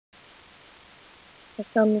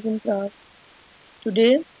Assalamualaikum class.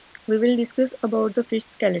 Today we will discuss about the fish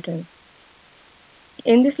skeleton.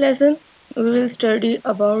 In this lesson we will study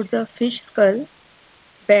about the fish skull,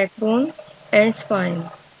 backbone and spine.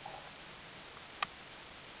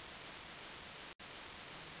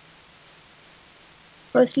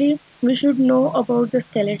 Firstly, we should know about the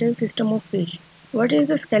skeletal system of fish. What is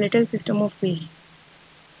the skeletal system of fish?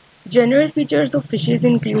 General features of fishes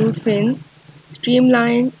include fins,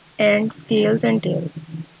 streamlined and scales and tails.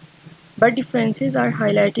 But differences are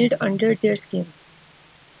highlighted under their skin.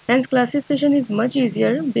 Hence, classification is much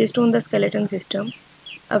easier based on the skeleton system.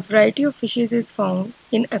 A variety of fishes is found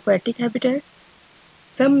in aquatic habitat.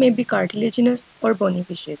 Some may be cartilaginous or bony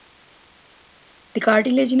fishes. The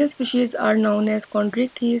cartilaginous fishes are known as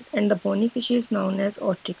chondrichthyes and the bony fishes known as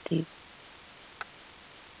osteichthyes.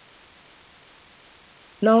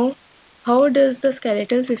 Now, how does the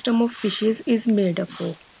skeletal system of fishes is made up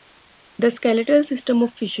of? The skeletal system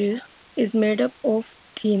of fishes is made up of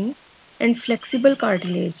thin and flexible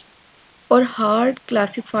cartilage or hard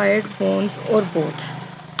classified bones or both.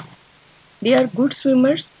 They are good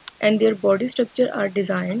swimmers and their body structure are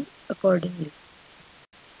designed accordingly.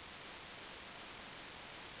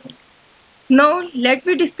 Now let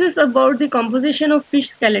me discuss about the composition of fish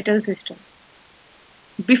skeletal system.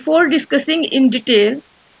 Before discussing in detail,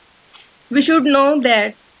 we should know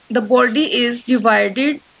that the body is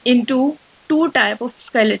divided into two types of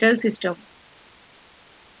skeletal system.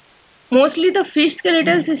 Mostly the fish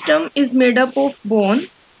skeletal system is made up of bone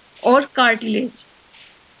or cartilage.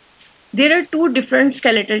 There are two different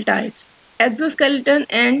skeletal types, exoskeleton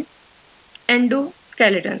and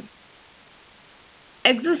endoskeleton.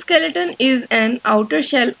 Exoskeleton is an outer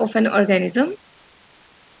shell of an organism,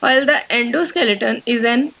 while the endoskeleton is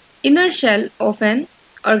an inner shell of an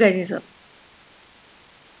organism.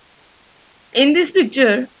 In this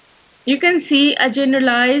picture, you can see a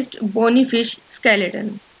generalized bony fish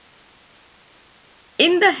skeleton.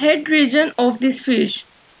 In the head region of this fish,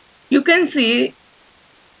 you can see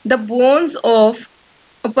the bones of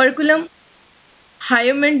operculum,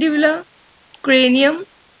 hyomandibular, cranium,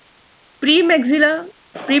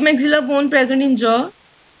 premaxilla bone present in jaw,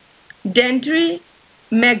 dentary,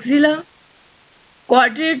 maxilla,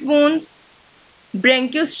 quadrate bones,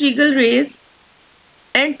 branchiostegal rays,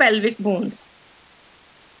 and pelvic bones.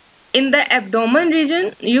 In the abdomen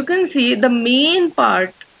region, you can see the main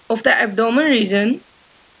part of the abdomen region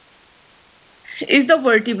is the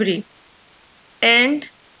vertebrae, and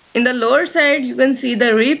in the lower side you can see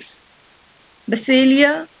the ribs,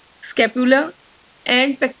 basilia, scapula,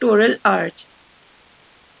 and pectoral arch.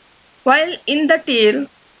 While in the tail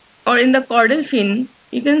or in the caudal fin,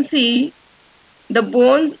 you can see the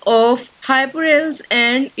bones of hyporales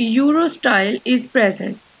and urostyle is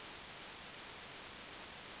present.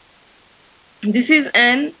 This is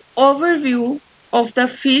an overview of the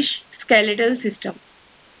fish skeletal system.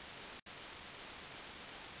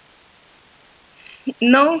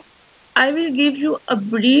 Now, I will give you a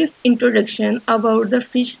brief introduction about the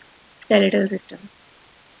fish skeletal system.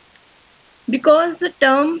 Because the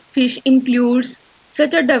term fish includes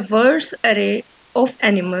such a diverse array of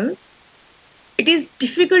animals, it is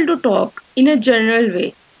difficult to talk in a general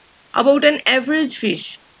way about an average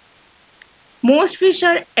fish. Most fish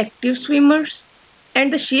are active swimmers,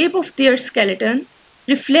 and the shape of their skeleton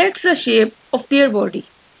reflects the shape of their body,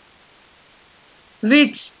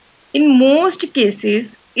 which in most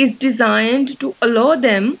cases is designed to allow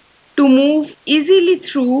them to move easily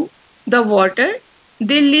through the water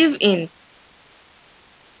they live in.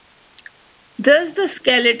 Thus, the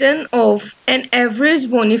skeleton of an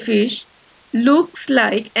average bony fish looks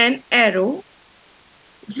like an arrow,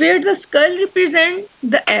 where the skull represents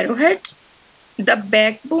the arrowhead, the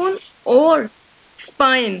backbone or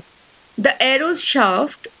spine, the arrow's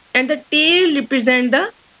shaft, and the tail represent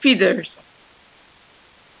the feathers.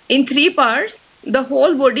 In three parts, the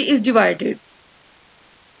whole body is divided.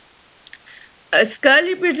 A skull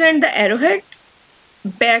represents the arrowhead,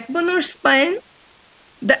 backbone or spine,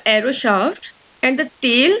 the arrow shaft, and the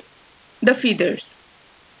tail, the feathers.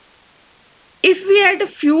 If we add a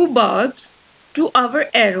few barbs to our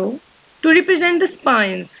arrow to represent the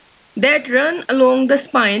spines that run along the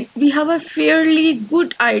spine, we have a fairly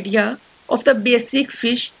good idea of the basic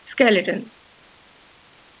fish skeleton.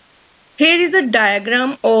 Here is a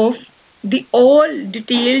diagram of the all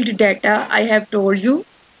detailed data I have told you.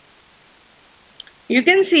 You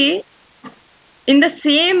can see in the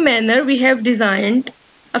same manner we have designed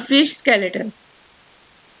a fish skeleton.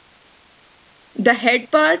 The head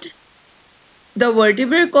part, the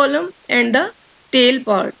vertebral column and the tail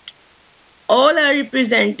part all are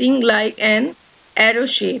representing like an arrow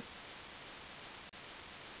shape.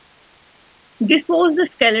 This was the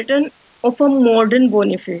skeleton of a modern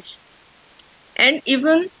bony fish, and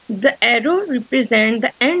even the arrow represents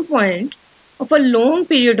the end point of a long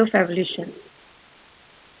period of evolution.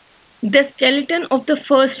 The skeleton of the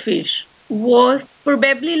first fish was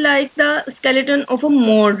probably like the skeleton of a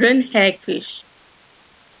modern hagfish,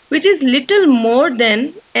 which is little more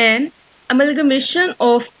than an amalgamation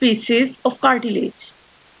of pieces of cartilage.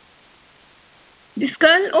 The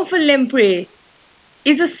skull of a lamprey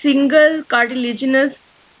is a single cartilaginous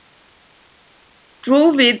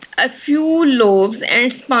row with a few lobes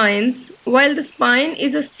and spines, while the spine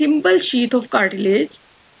is a simple sheath of cartilage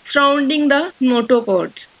surrounding the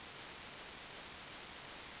notochord.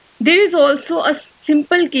 There is also a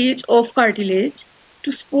simple cage of cartilage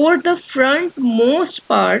to support the frontmost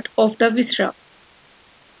part of the viscera.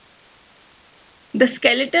 The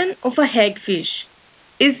skeleton of a hagfish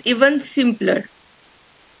is even simpler.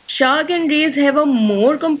 Shark and rays have a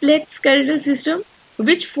more complex skeletal system,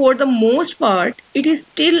 which for the most part it is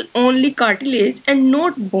still only cartilage and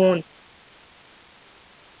not bone.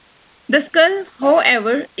 The skull,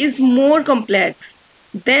 however, is more complex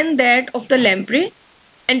than that of the lamprey,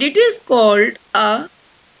 and it is called a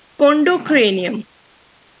chondrocranium.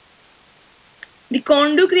 The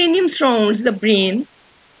chondrocranium surrounds the brain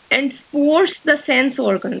and supports the sense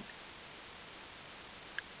organs.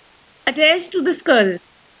 Attached to the skull,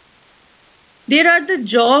 there are the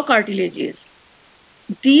jaw cartilages.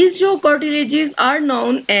 These jaw cartilages are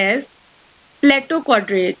known as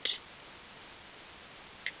platoquadrate.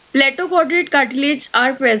 Platoquadrate cartilage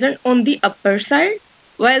are present on the upper side,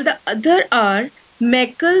 while the other are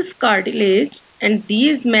Meckel's cartilage, and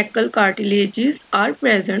these Meckel cartilages are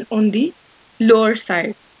present on the lower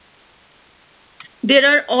side. There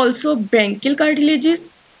are also branchial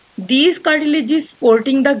cartilages. These cartilages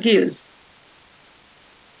supporting the gills.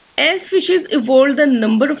 As fishes evolved, the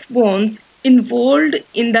number of bones involved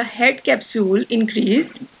in the head capsule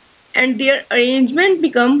increased, and their arrangement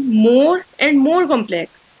became more and more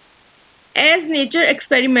complex. As nature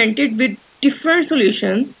experimented with different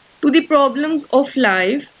solutions to the problems of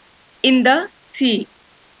life in the sea.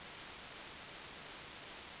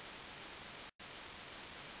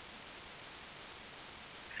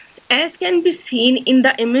 As can be seen in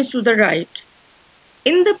the image to the right,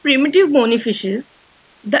 in the primitive bony fishes,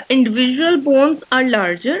 the individual bones are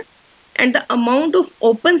larger and the amount of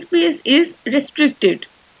open space is restricted.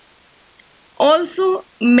 Also,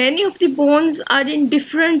 many of the bones are in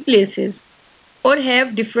different places or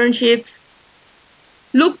have different shapes.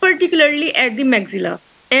 Look particularly at the maxilla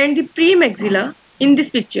and the premaxilla in this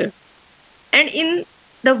picture, and in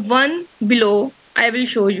the one below I will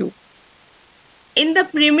show you. In the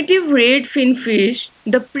primitive red fin fish,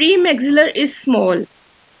 the premaxillar is small,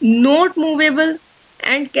 not movable,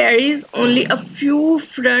 and carries only a few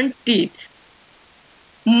front teeth.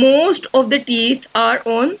 Most of the teeth are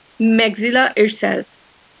on maxilla itself.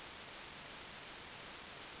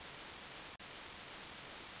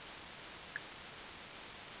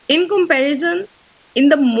 In comparison, in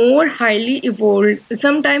the more highly evolved,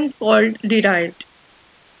 sometimes called derived,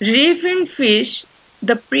 ray fin fish,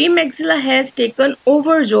 the premaxilla has taken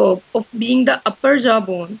over job of being the upper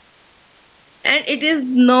jawbone, and it is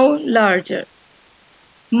now larger,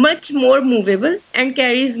 much more movable, and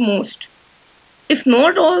carries most, if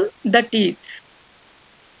not all, the teeth.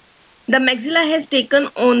 The maxilla has taken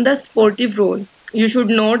on the sportive role. You should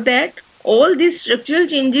note that all these structural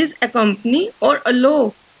changes accompany or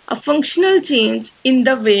allow a functional change in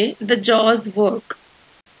the way the jaws work.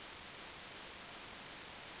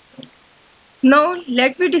 Now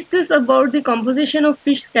let me discuss about the composition of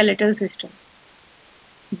fish skeletal system.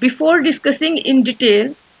 Before discussing in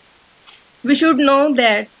detail, we should know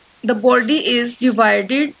that the body is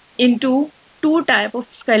divided into two types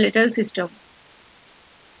of skeletal system.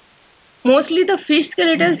 Mostly the fish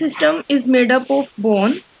skeletal system is made up of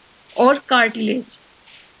bone or cartilage.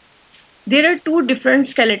 There are two different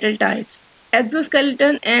skeletal types,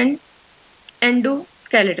 exoskeleton and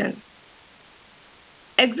endoskeleton.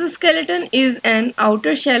 Exoskeleton is an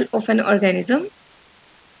outer shell of an organism,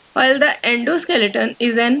 while the endoskeleton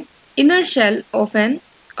is an inner shell of an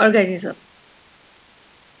organism.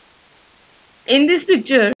 In this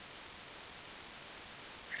picture,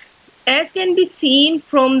 as can be seen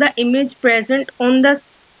from the image present on the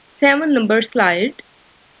 7 number slide,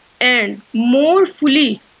 and more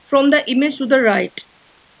fully from the image to the right,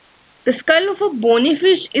 the skull of a bony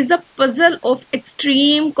fish is a puzzle of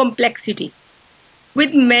extreme complexity,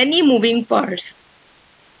 with many moving parts.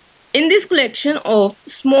 In this collection of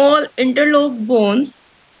small interlocked bones,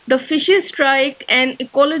 the fishes strike an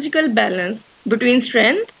ecological balance between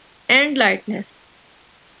strength and lightness.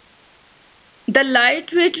 The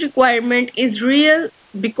lightweight requirement is real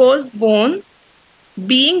because bone,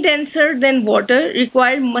 being denser than water,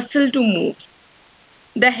 require muscle to move.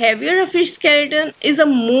 The heavier a fish skeleton is, the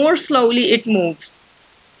more slowly it moves,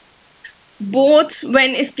 both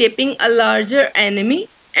when escaping a larger enemy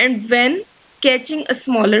and when catching a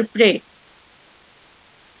smaller prey.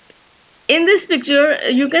 In this picture,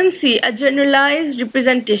 you can see a generalized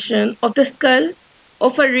representation of the skull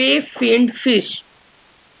of a ray-finned fish.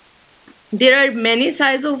 There are many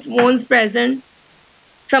sizes of bones present.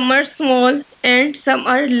 Some are small and some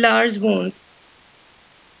are large bones.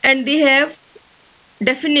 And they have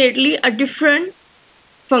definitely a different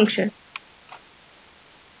function.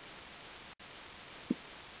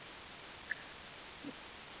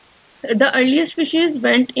 The earliest fishes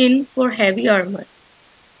went in for heavy armor,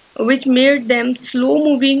 which made them slow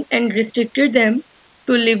moving and restricted them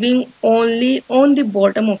to living only on the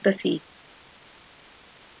bottom of the sea.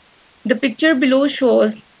 The picture below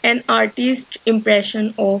shows an artist's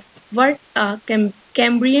impression of what a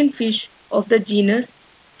Cambrian fish of the genus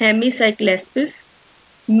Hemicyclespis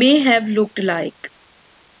may have looked like.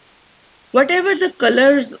 Whatever the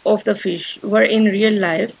colors of the fish were in real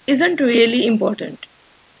life isn't really important.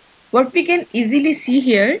 What we can easily see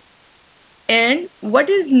here and what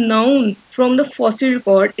is known from the fossil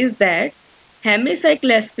record is that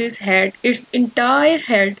Hemicyclespis had its entire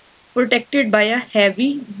head protected by a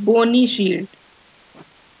heavy, bony shield.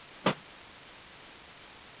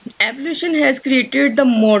 Evolution has created the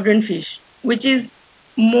modern fish, which is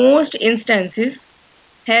most instances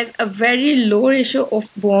has a very low ratio of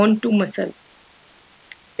bone to muscle.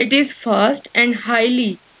 It is fast and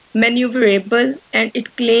highly maneuverable and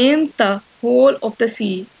it claims the whole of the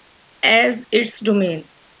sea as its domain.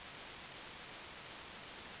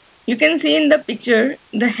 You can see in the picture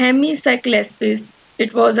the Hemicyclespis.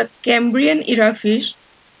 It was a Cambrian era fish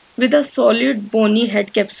with a solid bony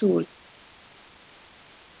head capsule.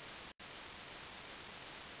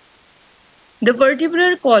 The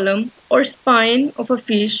vertebral column or spine of a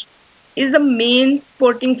fish is the main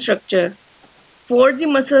supporting structure for the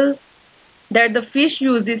muscles that the fish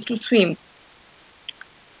uses to swim.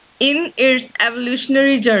 In its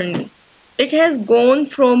evolutionary journey, it has gone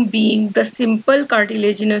from being the simple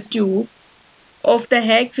cartilaginous tube of the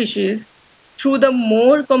hagfishes through the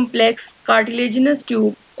more complex cartilaginous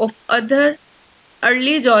tube of other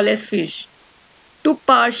early jawless fish to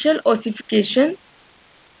partial ossification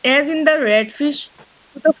as in the redfish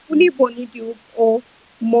to the fully bony tube of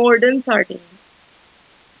modern sardines.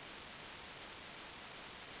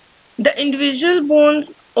 The individual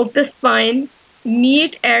bones of the spine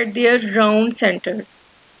meet at their round centers,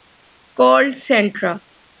 called centra,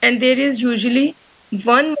 and there is usually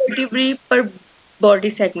one vertebrae per body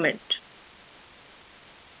segment.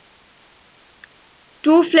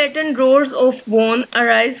 Two flattened rows of bone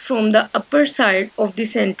arise from the upper side of the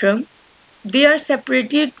centrum. They are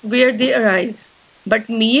separated where they arise, but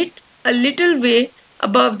meet a little way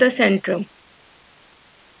above the centrum.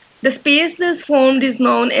 The space thus formed is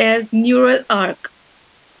known as neural arc.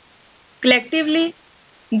 Collectively,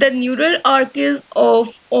 the neural arches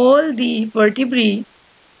of all the vertebrae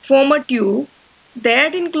form a tube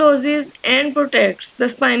that encloses and protects the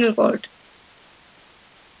spinal cord.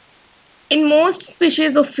 In most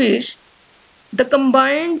species of fish, the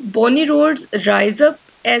combined bony rods rise up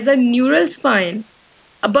as a neural spine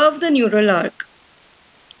above the neural arc.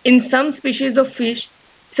 In some species of fish,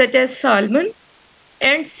 such as salmon,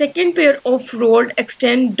 and second pair of rods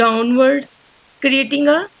extend downwards, creating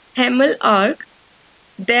a hemal arc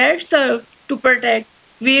that serves to protect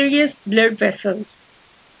various blood vessels.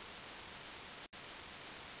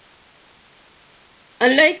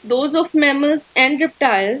 Unlike those of mammals and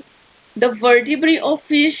reptiles, the vertebrae of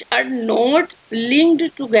fish are not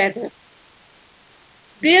linked together.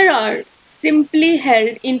 They are simply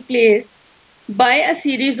held in place by a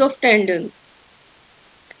series of tendons.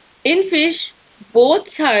 In fish,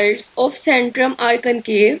 both sides of centrum are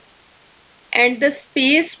concave and the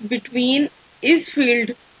space between is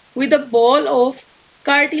filled with a ball of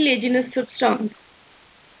cartilaginous substance.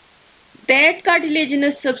 That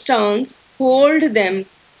cartilaginous substance holds them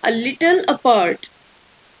a little apart,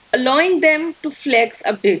 allowing them to flex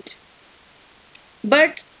a bit.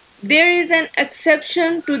 But there is an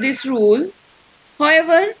exception to this rule.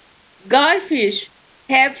 However, garfish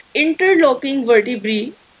have interlocking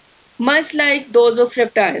vertebrae much like those of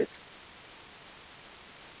reptiles.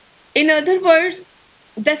 In other words,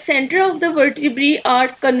 the center of the vertebrae are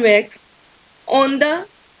convex on the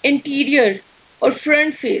anterior or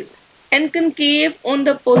front face and concave on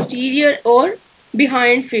the posterior or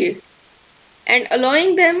behind face and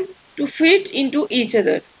allowing them to fit into each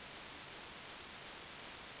other.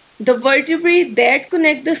 The vertebrae that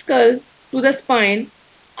connect the skull to the spine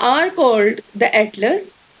are called the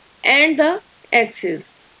atlas and the axis,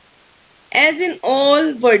 as in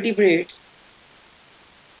all vertebrates.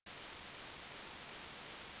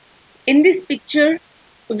 In this picture,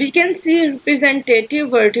 we can see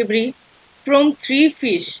representative vertebrae from 3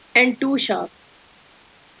 fish and 2 sharks.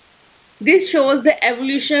 This shows the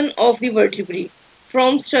evolution of the vertebrae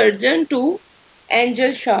from sturgeon to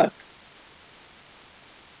angel shark.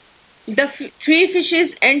 The 3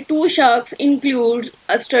 fishes and 2 sharks include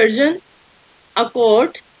a sturgeon, a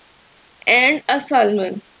cod, and a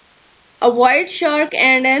salmon, a white shark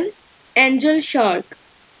and an angel shark.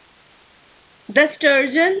 The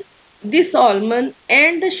sturgeon, the salmon,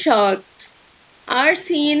 and the sharks are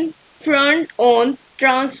seen front on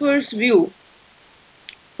transverse view,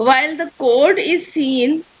 while the cod is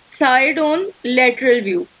seen side on lateral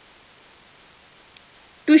view,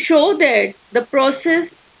 to show that the process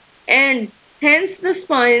and hence the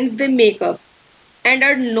spines they make up and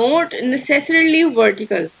are not necessarily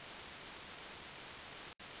vertical.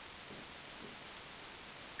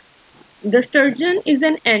 The sturgeon is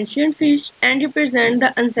an ancient fish and represents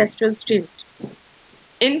the ancestral stage.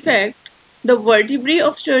 In fact, the vertebrae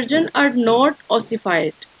of sturgeon are not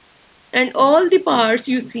ossified, and all the parts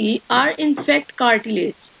you see are in fact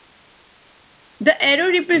cartilage. The arrow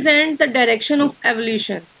represents the direction of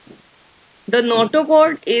evolution. The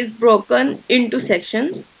notochord is broken into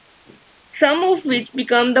sections, some of which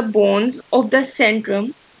become the bones of the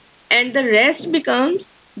centrum, and the rest becomes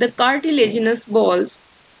the cartilaginous balls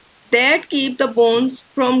that keep the bones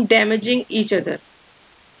from damaging each other.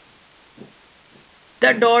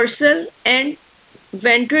 The dorsal and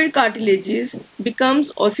ventral cartilages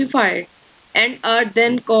becomes ossified and are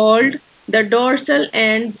then called the dorsal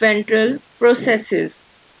and ventral processes.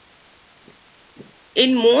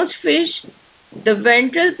 In most fish, the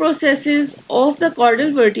ventral processes of the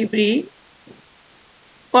caudal vertebrae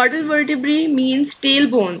means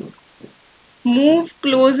tailbones, move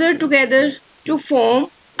closer together to form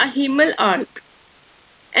a hemal arc,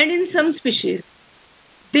 and in some species,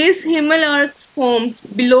 this hemal arc forms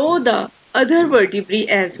below the other vertebrae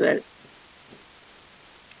as well,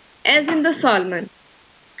 as in the salmon.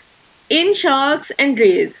 In sharks and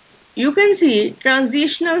rays, you can see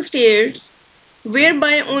transitional states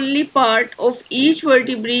whereby only part of each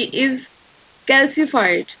vertebrae is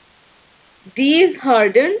calcified. These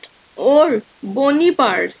hardened or bony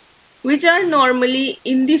parts, which are normally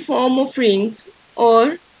in the form of rings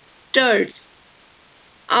or turds,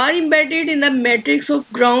 are embedded in the matrix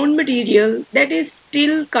of ground material that is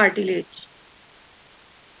still cartilage.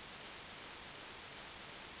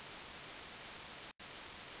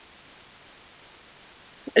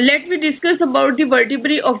 Let me discuss about the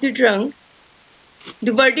vertebrae of the trunk.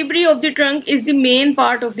 The vertebrae of the trunk is the main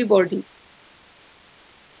part of the body.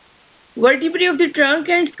 Vertebrae of the trunk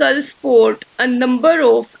and skull sport a number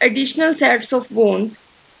of additional sets of bones,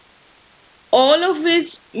 all of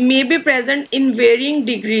which may be present in varying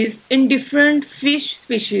degrees in different fish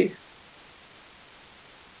species.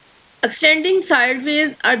 Extending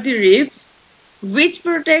sideways are the ribs, which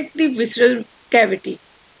protect the visceral cavity.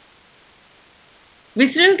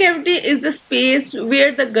 Visceral cavity is the space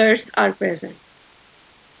where the guts are present.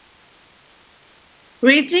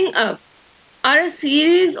 Reaching up are a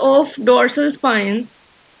series of dorsal spines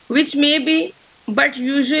which may be but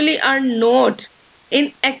usually are not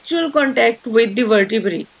in actual contact with the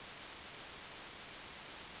vertebrae.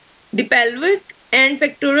 The pelvic and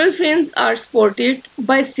pectoral fins are supported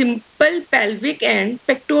by simple pelvic and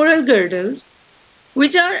pectoral girdles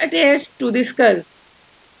which are attached to the skull.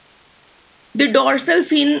 The dorsal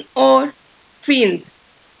fin or fins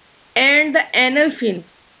and the anal fin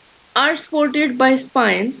are supported by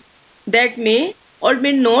spines that may or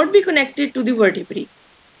may not be connected to the vertebrae.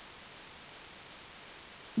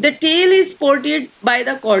 The tail is supported by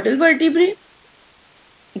the caudal vertebrae,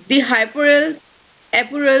 the hyporales,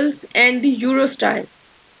 apurales, and the urostyle.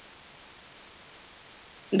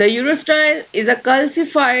 The urostyle is a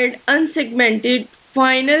calcified, unsegmented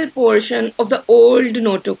final portion of the old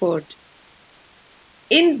notochord.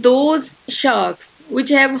 In those sharks which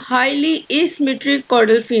have highly asymmetric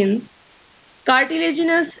caudal fins,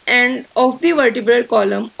 cartilaginous end of the vertebral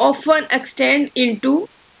column often extend into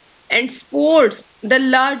and supports the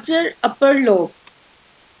larger upper lobe.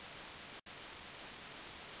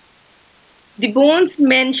 The bones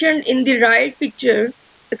mentioned in the right picture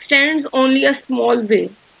extends only a small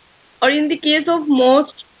way, or in the case of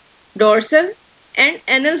most dorsal and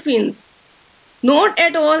anal fins, not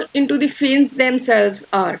at all into the fins themselves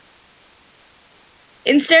are.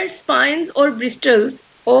 Instead, spines or bristles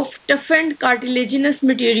of toughened cartilaginous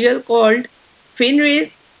material called fin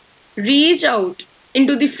rays reach out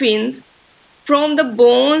into the fins from the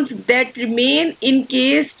bones that remain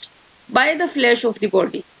encased by the flesh of the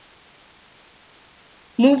body.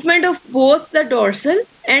 Movement of both the dorsal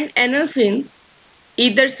and anal fins,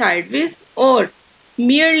 either sideways or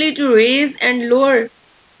merely to raise and lower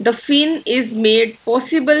the fin, is made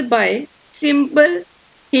possible by simple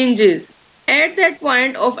hinges at that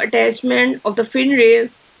point of attachment of the fin rails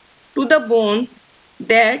to the bones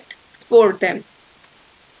that support them.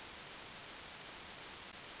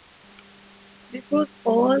 This was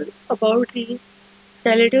all about the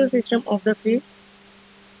skeletal system of the fish.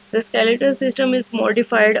 The skeletal system is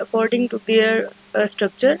modified according to their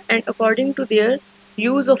structure and according to their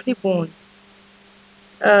use of the bone.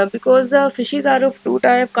 Because the fishes are of two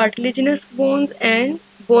types, cartilaginous bones and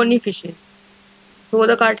bony fishes. So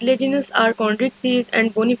the cartilaginous are chondric thieves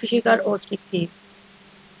and bony fishes are ostrich thieves.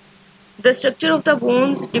 The structure of the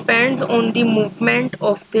bones depends on the movement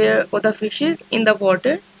of the fishes in the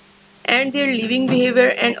water and their living behavior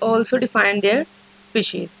and also define their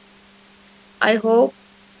species. I hope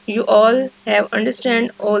you all have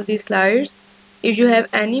understand all these slides. If you have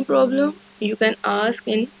any problem, you can ask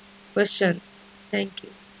in questions. Thank you.